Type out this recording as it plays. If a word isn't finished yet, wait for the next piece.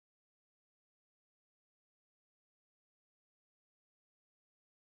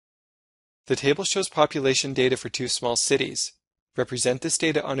The table shows population data for two small cities. Represent this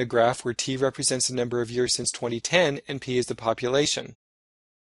data on a graph where T represents the number of years since 2010 and P is the population.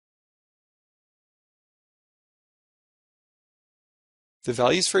 The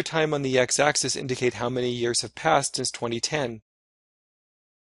values for time on the x-axis indicate how many years have passed since 2010.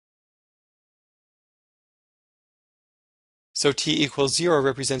 So T equals 0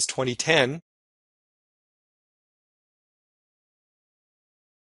 represents 2010,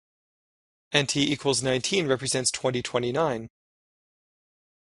 and T equals 19 represents 2029.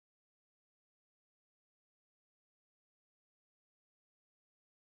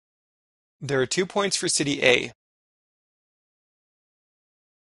 There are 2 points for city A.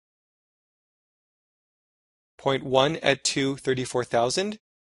 Point 1 at 2, 34,000,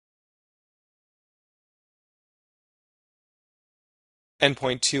 and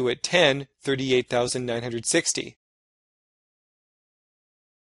point 2 at 10, 38,960.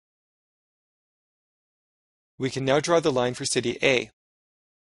 We can now draw the line for city A.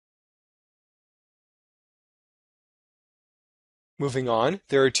 Moving on,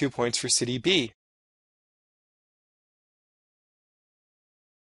 there are 2 points for city B.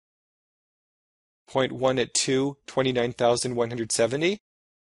 Point 1 at 2, 29,170,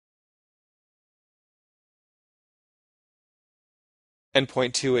 and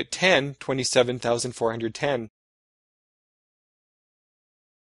point 2 at 10, 27,410.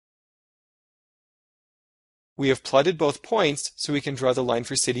 We have plotted both points, so we can draw the line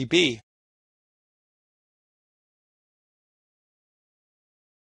for city B.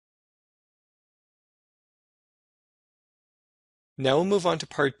 Now we'll move on to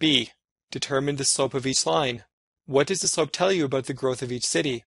part B. Determine the slope of each line. What does the slope tell you about the growth of each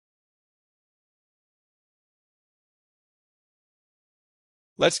city?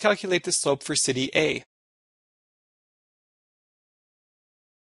 Let's calculate the slope for city A.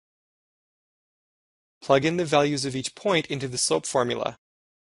 Plug in the values of each point into the slope formula.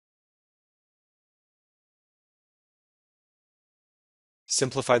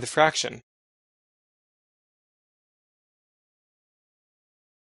 Simplify the fraction.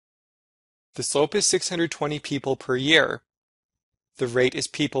 The slope is 620 people per year. The rate is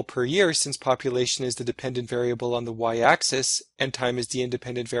people per year since population is the dependent variable on the y-axis and time is the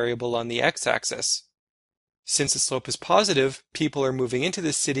independent variable on the x-axis. Since the slope is positive, people are moving into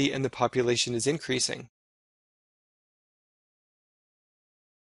the city and the population is increasing.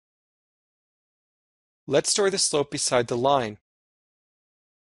 Let's store the slope beside the line.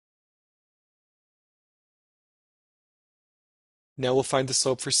 Now we'll find the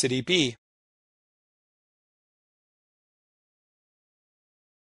slope for city B.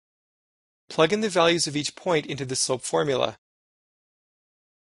 Plug in the values of each point into the slope formula.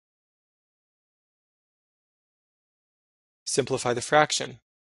 Simplify the fraction.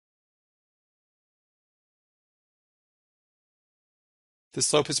 The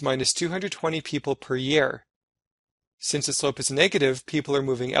slope is minus 220 people per year. Since the slope is negative, people are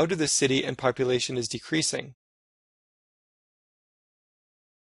moving out of the city and population is decreasing.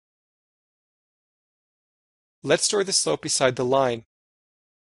 Let's store the slope beside the line.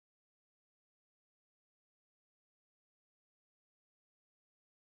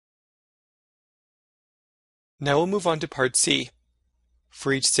 Now we'll move on to part C.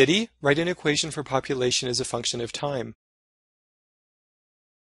 For each city, write an equation for population as a function of time.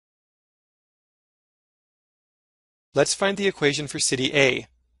 Let's find the equation for city A.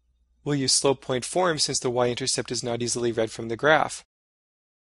 We'll use slope point form since the y-intercept is not easily read from the graph.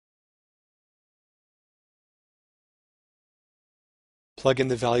 Plug in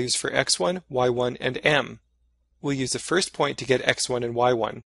the values for x1, y1, and m. We'll use the first point to get x1 and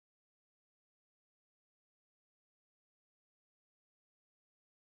y1.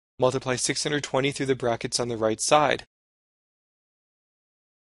 Multiply 620 through the brackets on the right side.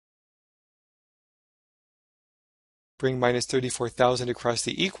 Bring minus 34,000 across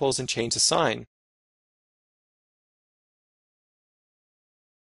the equals and change the sign.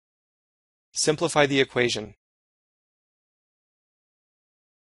 Simplify the equation.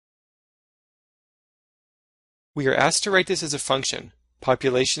 We are asked to write this as a function.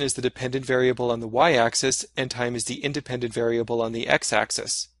 Population is the dependent variable on the y-axis and time is the independent variable on the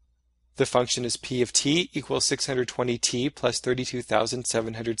x-axis. The function is p of t equals 620t plus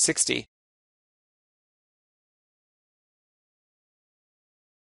 32,760.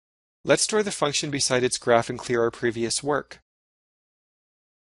 Let's store the function beside its graph and clear our previous work.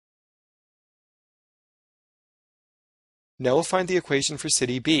 Now we'll find the equation for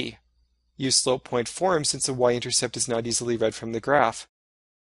city B. Use slope point form since the y-intercept is not easily read from the graph.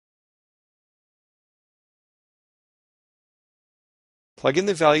 Plug in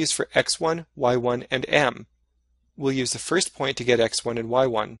the values for x1, y1, and m. We'll use the first point to get x1 and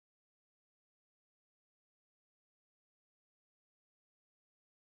y1.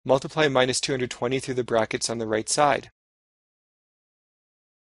 Multiply minus 220 through the brackets on the right side.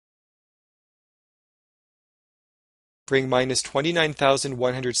 Bring minus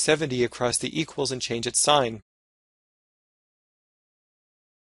 29,170 across the equals and change its sign.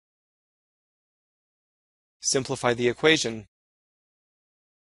 Simplify the equation.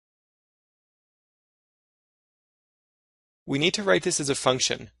 We need to write this as a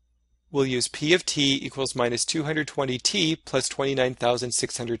function. We'll use p of t equals minus 220t plus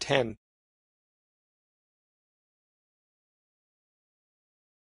 29,610.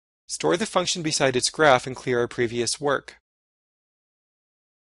 Store the function beside its graph and clear our previous work.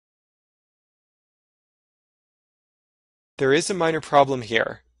 There is a minor problem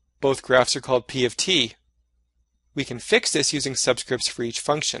here. Both graphs are called p of t. We can fix this using subscripts for each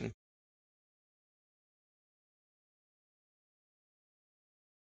function.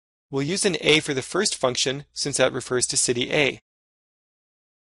 We'll use an a for the first function since that refers to city A.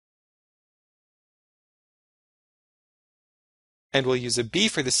 And we'll use a b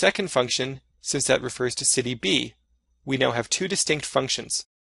for the second function since that refers to city B. We now have two distinct functions.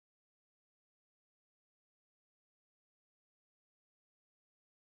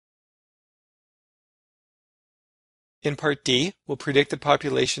 In part D, we'll predict the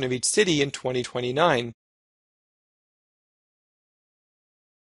population of each city in 2029.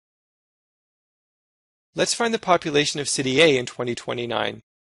 Let's find the population of city A in 2029.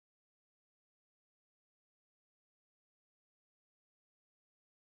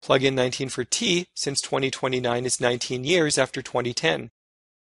 Plug in 19 for t, since 2029 is 19 years after 2010.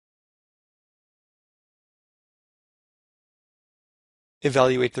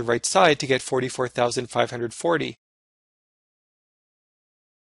 Evaluate the right side to get 44,540.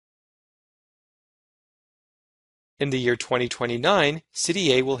 In the year 2029,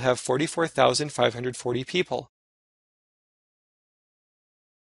 City A will have 44,540 people.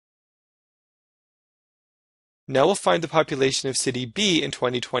 Now we'll find the population of City B in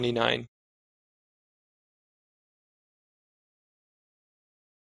 2029.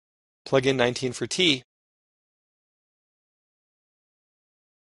 Plug in 19 for t.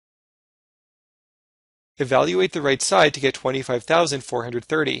 Evaluate the right side to get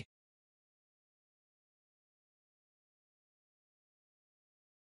 25,430.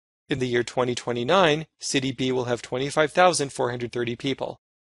 In the year 2029, City B will have 25,430 people.